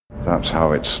That's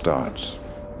how it starts.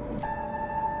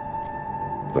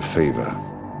 The fever,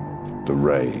 the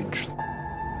rage,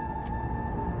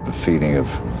 the feeling of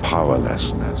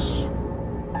powerlessness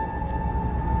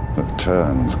that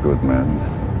turns good men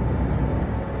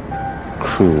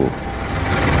cruel.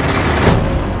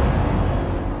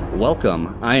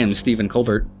 Welcome. I am Stephen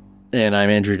Colbert. And I'm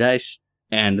Andrew Dice.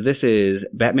 And this is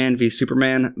Batman v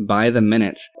Superman by the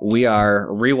Minute. We are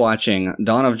rewatching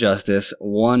Dawn of Justice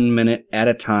 1 minute at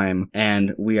a time,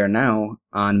 and we are now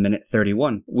on minute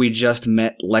 31. We just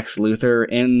met Lex Luthor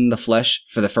in the flesh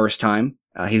for the first time.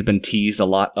 He's been teased a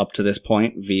lot up to this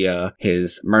point via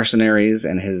his mercenaries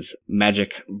and his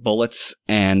magic bullets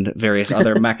and various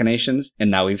other machinations.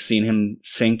 And now we've seen him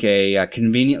sink a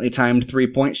conveniently timed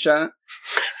 3-point shot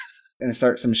and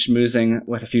start some schmoozing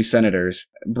with a few senators,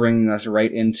 bringing us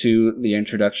right into the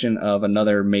introduction of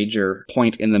another major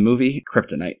point in the movie,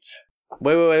 Kryptonite.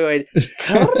 Wait.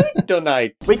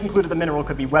 Kryptonite. We concluded the mineral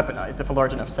could be weaponized if a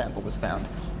large enough sample was found.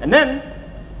 And then,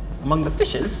 among the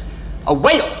fishes, a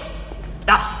whale.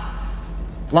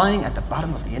 Lying at the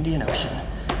bottom of the Indian Ocean.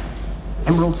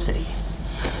 Emerald City.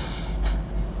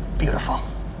 Beautiful.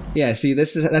 Yeah, see,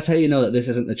 that's how you know that this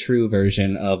isn't the true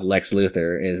version of Lex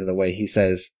Luthor, is the way he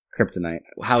says Kryptonite.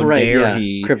 How dare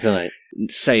he Kryptonite.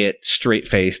 say it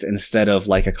straight-faced instead of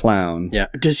like a clown. Yeah.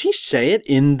 Does he say it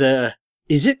in the...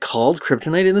 Is it called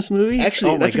Kryptonite in this movie?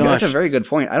 Actually, that's a very good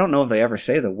point. I don't know if they ever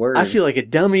say the word. I feel like a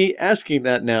dummy asking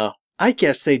that now. I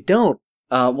guess they don't.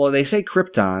 Well, they say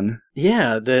Krypton.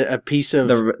 Yeah, a piece of...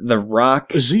 The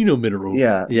rock. A xenomineral.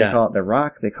 Yeah, they call it the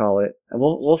rock. They call it...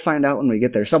 We'll find out when we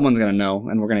get there. Someone's going to know,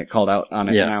 and we're going to get called out on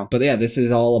it now. But yeah, this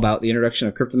is all about the introduction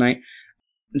of Kryptonite.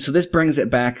 So this brings it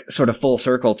back sort of full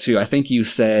circle to, I think you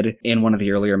said in one of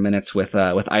the earlier minutes with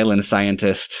Island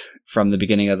Scientist from the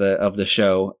beginning of the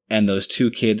show, and those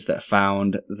two kids that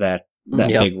found that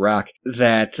big rock,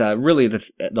 that really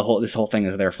this whole thing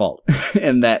is their fault.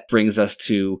 And that brings us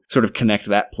to sort of connect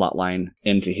that plot line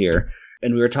into here.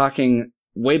 And we were talking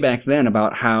way back then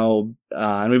about how,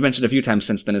 and we've mentioned a few times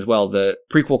since then as well, the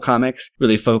prequel comics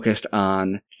really focused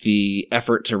on the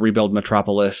effort to rebuild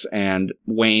Metropolis and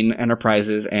Wayne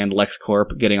Enterprises and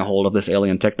LexCorp getting a hold of this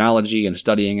alien technology and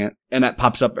studying it. And that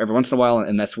pops up every once in a while,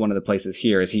 and that's one of the places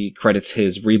here is he credits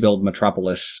his Rebuild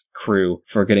Metropolis crew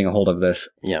for getting a hold of this.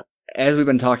 Yeah. As we've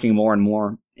been talking more and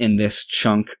more in this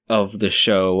chunk of the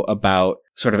show about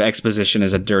sort of exposition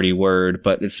is a dirty word,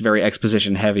 but it's very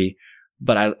exposition heavy.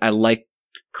 But I like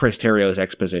Chris Terrio's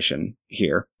exposition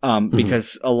here,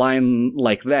 because a line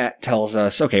like that tells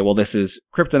us, okay, well, this is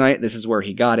Kryptonite, this is where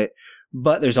he got it,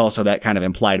 but there's also that kind of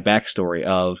implied backstory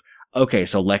of, okay,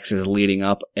 so Lex is leading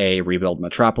up a Rebuild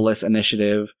Metropolis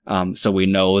initiative, so we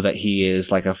know that he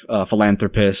is like a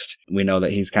philanthropist, we know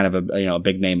that he's kind of a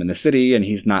big name in the city, and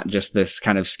he's not just this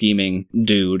kind of scheming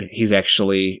dude, he's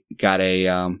actually got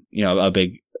a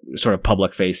big sort of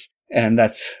public face. And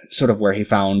that's sort of where he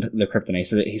found the Kryptonite.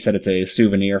 So he said it's a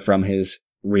souvenir from his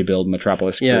Rebuild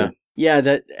Metropolis crew. Yeah,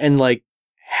 that, and like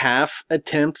half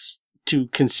attempts to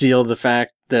conceal the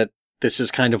fact that this is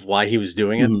kind of why he was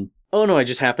doing it. Mm-hmm. Oh no, I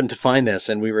just happened to find this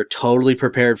and we were totally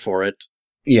prepared for it.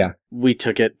 Yeah. We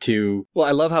took it to... Well,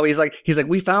 I love how he's like,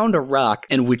 we found a rock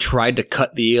and we tried to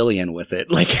cut the alien with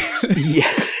it. Like,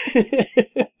 yeah.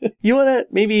 You want to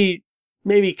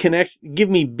maybe connect,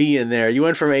 give me B in there. You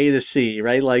went from A to C,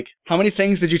 right? Like, how many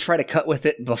things did you try to cut with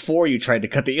it before you tried to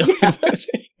cut the alien with it?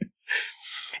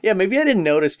 Yeah, maybe I didn't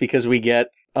notice because we get,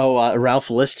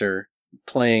 Ralph Lister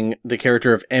playing the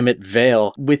character of Emmett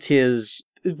Vale with his,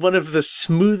 one of the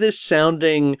smoothest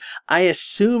sounding, I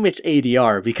assume it's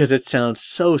ADR because it sounds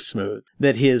so smooth,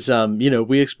 that his,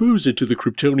 we exposed it to the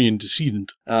Kryptonian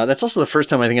decedent. That's also the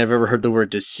first time I think I've ever heard the word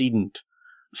decedent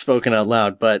spoken out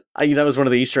loud, but that was one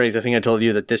of the Easter eggs. I think I told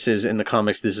you that this is, in the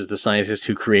comics, this is the scientist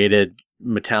who created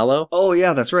Metallo. Oh,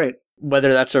 yeah, that's right.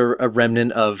 Whether that's a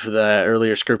remnant of the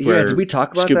earlier script where did we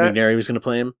talk about Scoot that? McNairy was going to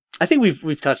play him. I think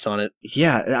we've touched on it.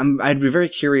 Yeah, I'd be very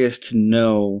curious to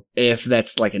know if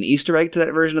that's like an Easter egg to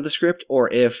that version of the script,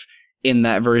 or if in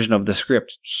that version of the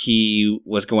script he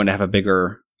was going to have a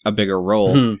bigger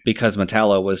role because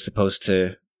Metallo was supposed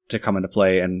to come into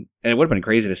play, and it would have been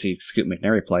crazy to see Scoot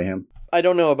McNairy play him. I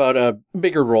don't know about a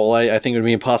bigger role. I think it would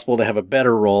be impossible to have a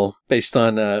better role based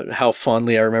on how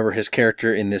fondly I remember his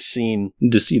character in this scene.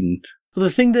 Decedent. Well, the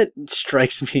thing that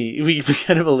strikes me, we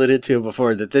kind of alluded to it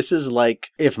before, that this is like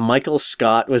if Michael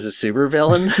Scott was a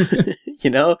supervillain,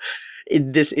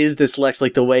 this is this Lex,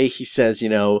 like the way he says,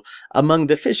 among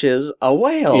the fishes, a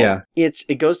whale. Yeah.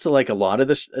 It goes to like a lot of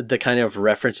this, the kind of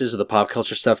references of the pop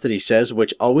culture stuff that he says,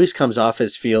 which always comes off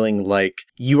as feeling like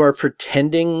you are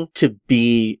pretending to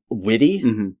be witty,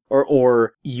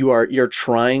 or you're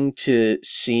trying to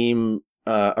seem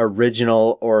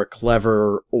original or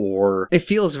clever, or it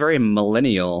feels very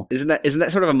millennial. Isn't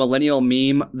that sort of a millennial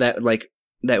meme that like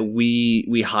that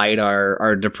we hide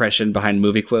our depression behind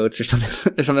movie quotes or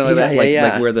something or something like that?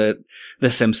 Like we're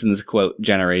the Simpsons quote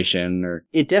generation. Or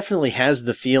it definitely has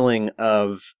the feeling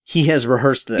of he has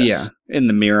rehearsed this. Yeah, in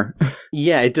the mirror.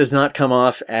 Yeah, it does not come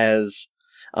off as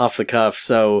off the cuff.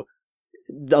 So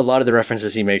a lot of the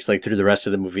references he makes, like through the rest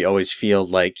of the movie, always feel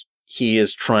like he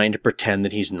is trying to pretend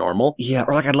that he's normal. Yeah,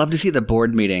 or like I'd love to see the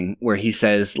board meeting where he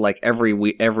says, like every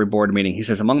board meeting, he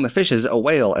says, among the fishes, a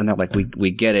whale. And they're like,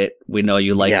 we get it. We know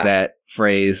you like that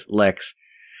phrase, Lex.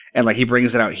 And like he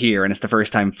brings it out here, and it's the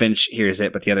first time Finch hears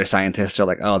it, but the other scientists are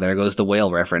like, oh, there goes the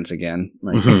whale reference again.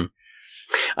 Like,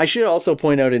 I should also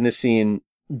point out in this scene,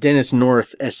 Dennis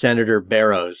North as Senator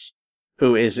Barrows,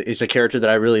 who is a character that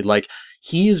I really like.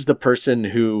 He is the person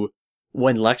who,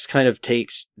 when Lex kind of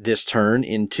takes this turn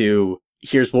into,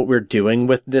 here's what we're doing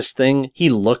with this thing, he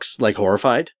looks like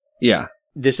horrified. Yeah.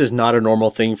 This is not a normal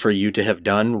thing for you to have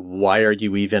done. Why are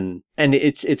you even... And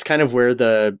it's kind of where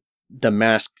the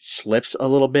mask slips a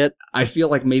little bit. I feel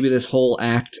like maybe this whole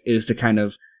act is to kind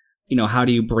of, how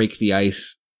do you break the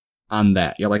ice on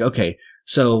that? You're like, okay,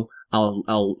 so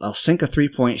I'll sink a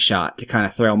 3-point shot to kind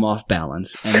of throw him off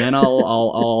balance, and then I'll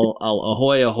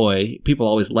ahoy ahoy. People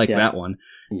always like that one.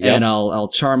 Yep. And I'll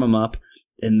charm him up,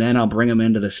 and then I'll bring him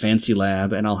into this fancy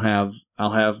lab, and I'll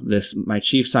have this, my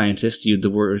chief scientist use the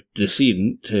word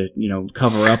decedent to,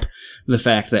 cover up the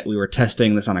fact that we were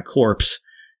testing this on a corpse.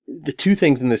 The two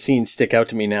things in the scene stick out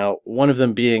to me now. One of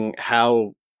them being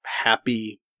how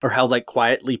happy, or how like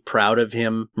quietly proud of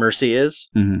him Mercy is.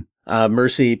 Mm-hmm.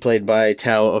 Mercy, played by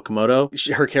Tao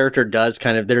Okamoto, her character does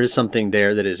there is something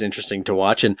there that is interesting to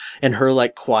watch, and her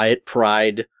like quiet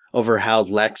pride over how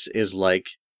Lex is like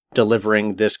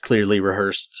delivering this clearly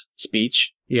rehearsed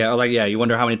speech. Yeah, you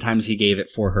wonder how many times he gave it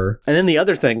for her. And then the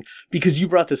other thing, because you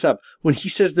brought this up, when he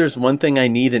says there's one thing I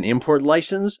need, an import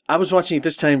license, I was watching it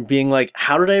this time being like,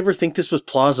 how did I ever think this was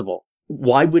plausible?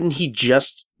 Why wouldn't he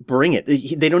just bring it?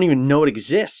 They don't even know it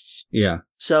exists. Yeah.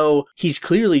 So he's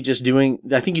clearly just doing,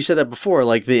 I think you said that before,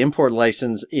 like the import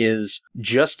license is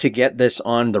just to get this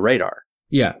on the radar.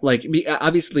 Yeah, like,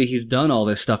 obviously he's done all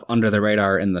this stuff under the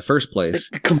radar in the first place.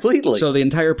 Completely. So the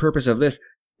entire purpose of this,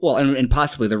 well, and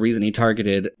possibly the reason he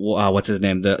targeted, what's his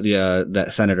name, that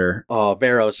senator? Oh,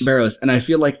 Barrows. Barrows. And I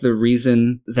feel like the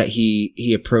reason that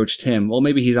he approached him, well,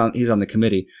 maybe he's on the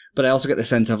committee, but I also get the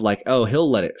sense of like, oh,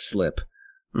 he'll let it slip.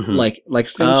 Mm-hmm.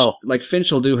 Like Finch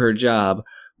will do her job,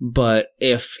 but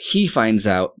if he finds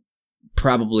out,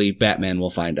 probably Batman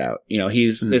will find out.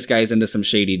 This guy's into some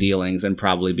shady dealings and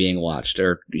probably being watched,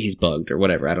 or he's bugged, or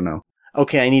whatever. I don't know.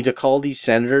 Okay, I need to call these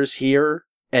senators here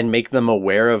and make them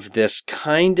aware of this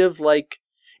kind of like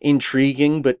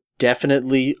intriguing but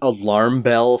definitely alarm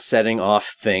bell setting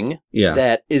off thing. Yeah.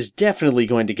 That is definitely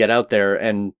going to get out there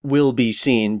and will be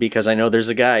seen, because I know there's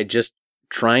a guy just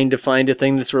trying to find a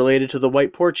thing that's related to the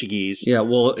white Portuguese. Yeah,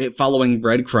 well, following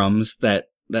breadcrumbs that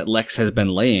Lex has been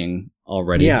laying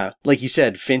already. Yeah, like you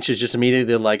said, Finch is just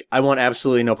immediately like, I want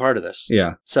absolutely no part of this.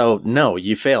 Yeah. So, no,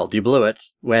 you failed. You blew it.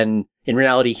 When, in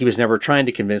reality, he was never trying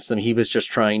to convince them. He was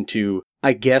just trying to,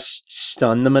 I guess,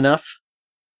 stun them enough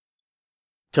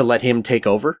to let him take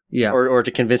over. Yeah. Or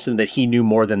to convince them that he knew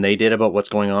more than they did about what's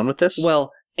going on with this.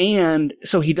 Well, and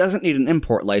so he doesn't need an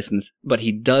import license, but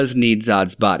he does need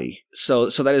Zod's body. So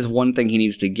that is one thing he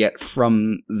needs to get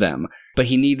from them. But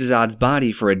he needs Zod's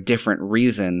body for a different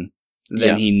reason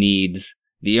than he needs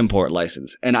the import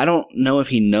license. And I don't know if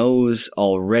he knows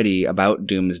already about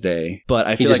Doomsday, but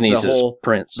I feel like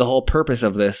the whole purpose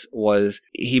of this was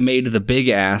he made the big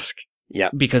ask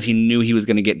because he knew he was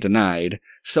going to get denied,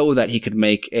 so that he could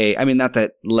make not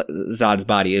that Zod's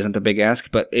body isn't a big ask,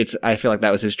 but I feel like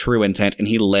that was his true intent, and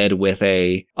he led with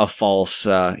a false,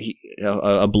 a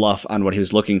bluff on what he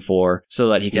was looking for, so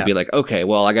that he could be like, okay,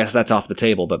 well, I guess that's off the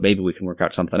table, but maybe we can work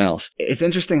out something else. It's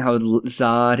interesting how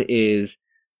Zod is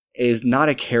not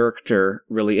a character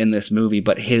really in this movie,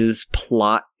 but his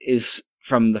plot is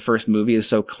from the first movie is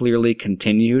so clearly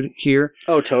continued here.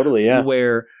 Oh, totally, yeah.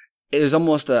 Where there's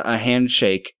almost a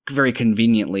handshake, very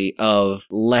conveniently, of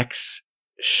Lex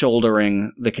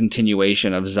shouldering the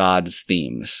continuation of Zod's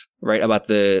themes, right? About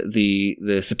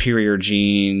the superior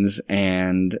genes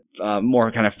and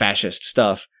more kind of fascist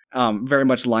stuff. Very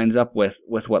much lines up with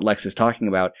what Lex is talking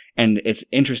about. And it's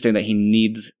interesting that he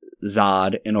needs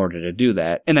Zod in order to do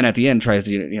that. And then at the end tries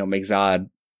to, make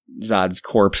Zod's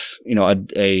corpse,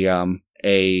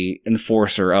 a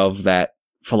enforcer of that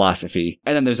philosophy.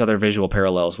 And then there's other visual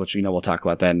parallels, which, we'll talk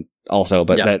about then also,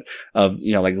 but that of,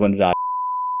 like when Zod.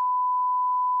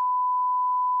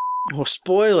 Well,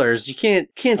 spoilers. You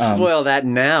can't spoil that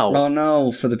now. Oh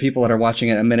no, for the people that are watching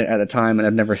it a minute at a time and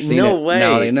have never seen it. No way.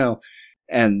 Now they know.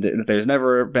 And if there's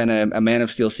never been a Man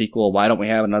of Steel sequel, why don't we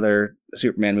have another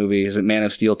Superman movie? Is it Man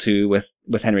of Steel 2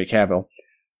 with Henry Cavill?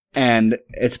 And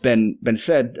it's been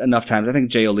said enough times. I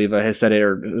think Jay Oliva has said it,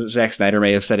 or Zack Snyder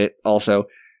may have said it also,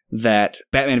 that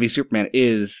Batman v Superman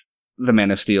is the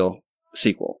Man of Steel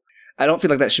sequel. I don't feel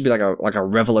like that should be like a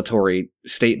revelatory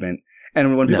statement.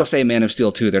 And when people say Man of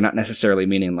Steel 2, they're not necessarily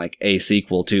meaning like a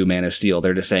sequel to Man of Steel.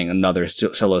 They're just saying another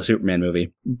solo Superman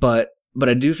movie. But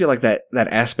I do feel like that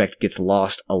aspect gets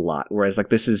lost a lot. Whereas like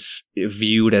this is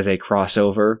viewed as a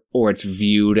crossover, or it's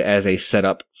viewed as a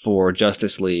setup for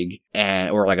Justice League,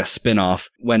 or like a spin-off.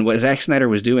 When what Zack Snyder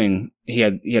was doing, he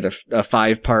had a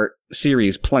 5-part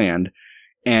series planned,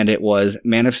 and it was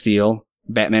Man of Steel,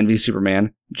 Batman v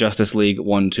Superman, Justice League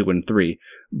 1, 2, and 3.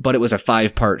 But it was a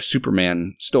 5-part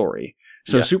Superman story.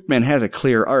 So Superman has a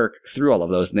clear arc through all of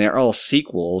those, and they're all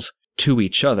sequels to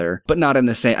each other, but not in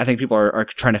the same. I think people are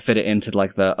trying to fit it into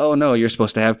like oh no, you're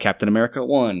supposed to have Captain America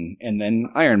 1, and then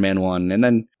Iron Man 1, and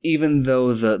then even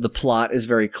though the plot is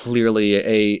very clearly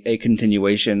a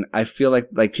continuation, I feel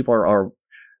like people are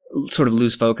sort of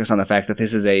lose focus on the fact that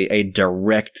this is a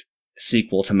direct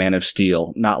sequel to Man of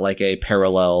Steel, not like a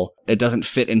parallel. It doesn't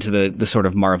fit into the sort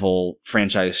of Marvel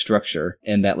franchise structure,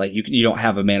 in that like you don't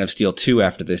have a Man of Steel 2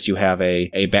 after this. You have a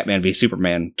Batman v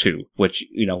Superman 2, which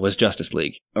was Justice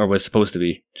League, or was supposed to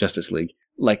be Justice League.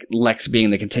 Like Lex being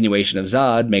the continuation of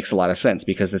Zod makes a lot of sense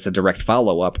because it's a direct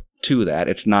follow up to that.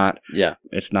 It's not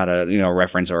a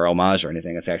reference or homage or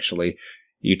anything. It's actually,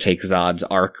 you take Zod's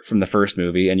arc from the first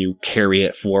movie and you carry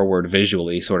it forward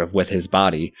visually, sort of with his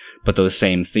body, but those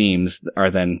same themes are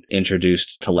then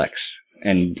introduced to Lex,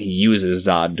 and he uses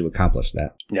Zod to accomplish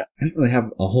that. Yeah. I don't really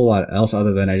have a whole lot else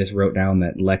other than I just wrote down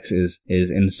that Lex is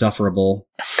insufferable,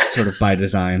 sort of by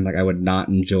design. Like, I would not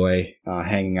enjoy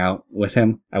hanging out with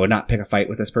him. I would not pick a fight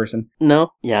with this person.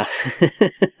 No? Yeah.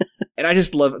 And I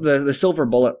just love the silver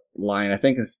bullet line, I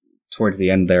think is towards the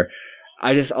end there.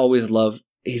 I just always love,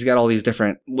 he's got all these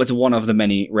different, what's one of the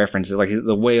many references. Like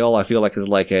the whale, I feel like is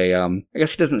like I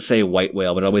guess he doesn't say white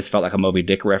whale, but it always felt like a Moby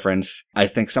Dick reference. I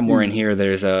think somewhere in here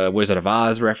there's a Wizard of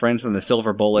Oz reference, and the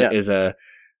silver bullet is I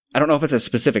don't know if it's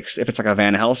if it's like a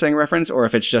Van Helsing reference, or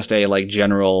if it's just a like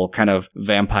general kind of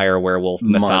vampire werewolf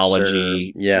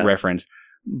mythology reference.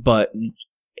 But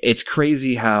it's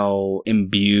crazy how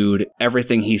imbued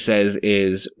everything he says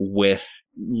is with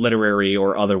literary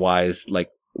or otherwise like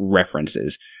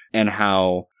references. And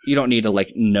how you don't need to like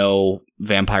know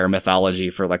vampire mythology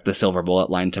for like the silver bullet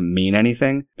line to mean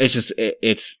anything. It's just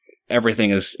it's everything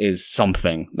is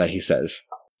something that he says.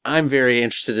 I'm very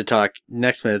interested to talk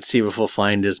next minute, see if we'll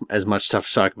find as much stuff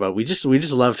to talk about. We just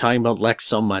love talking about Lex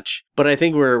so much. But I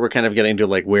think we're kind of getting to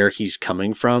like where he's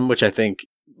coming from, which I think,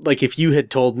 like, if you had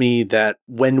told me that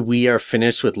when we are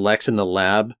finished with Lex in the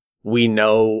lab, we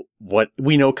know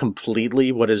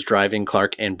completely what is driving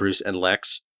Clark and Bruce and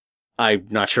Lex, I'm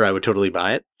not sure I would totally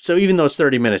buy it. So even though it's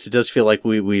 30 minutes, it does feel like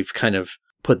we've kind of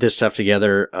put this stuff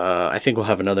together. I think we'll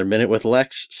have another minute with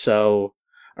Lex. So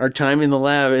our time in the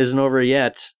lab isn't over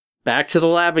yet. Back to the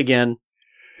lab again.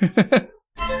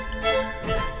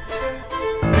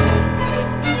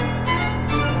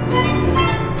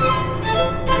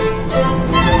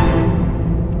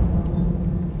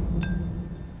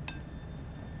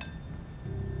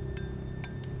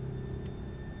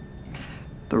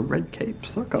 The red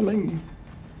capes are coming.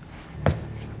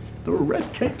 The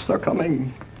red capes are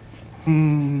coming.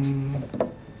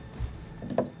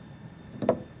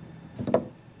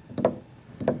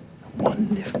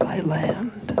 One if I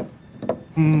land.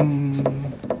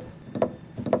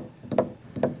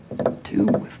 Two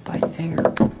if by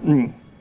air.